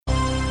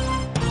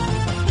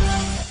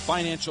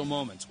Financial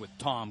Moments with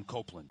Tom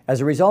Copeland.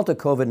 As a result of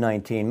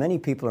COVID-19, many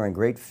people are in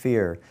great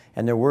fear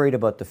and they're worried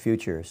about the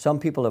future. Some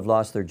people have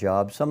lost their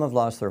jobs, some have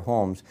lost their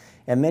homes,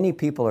 and many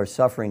people are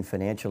suffering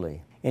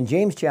financially. In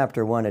James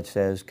chapter 1 it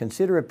says,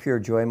 "Consider it pure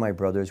joy, my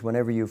brothers,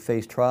 whenever you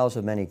face trials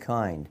of any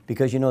kind,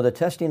 because you know the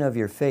testing of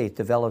your faith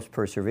develops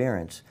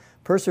perseverance.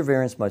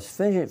 Perseverance must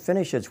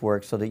finish its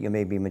work so that you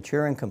may be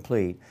mature and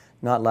complete,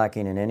 not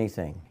lacking in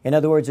anything." In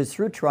other words, it's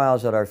through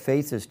trials that our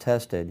faith is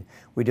tested.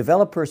 We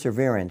develop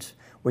perseverance,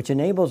 which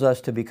enables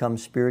us to become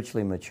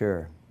spiritually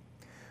mature.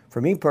 For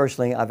me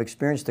personally, I've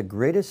experienced the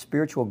greatest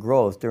spiritual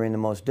growth during the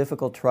most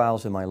difficult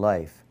trials in my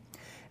life.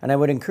 And I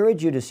would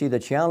encourage you to see the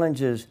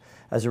challenges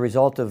as a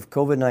result of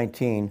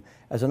COVID-19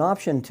 as an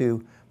option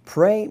to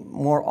pray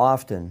more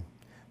often,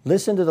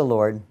 listen to the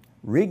Lord,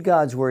 read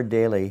God's Word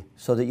daily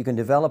so that you can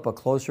develop a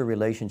closer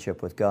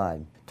relationship with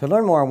God. To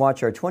learn more,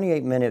 watch our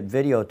 28-minute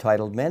video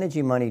titled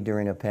Managing Money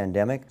During a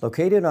Pandemic,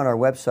 located on our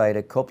website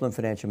at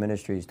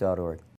copelandfinancialministries.org.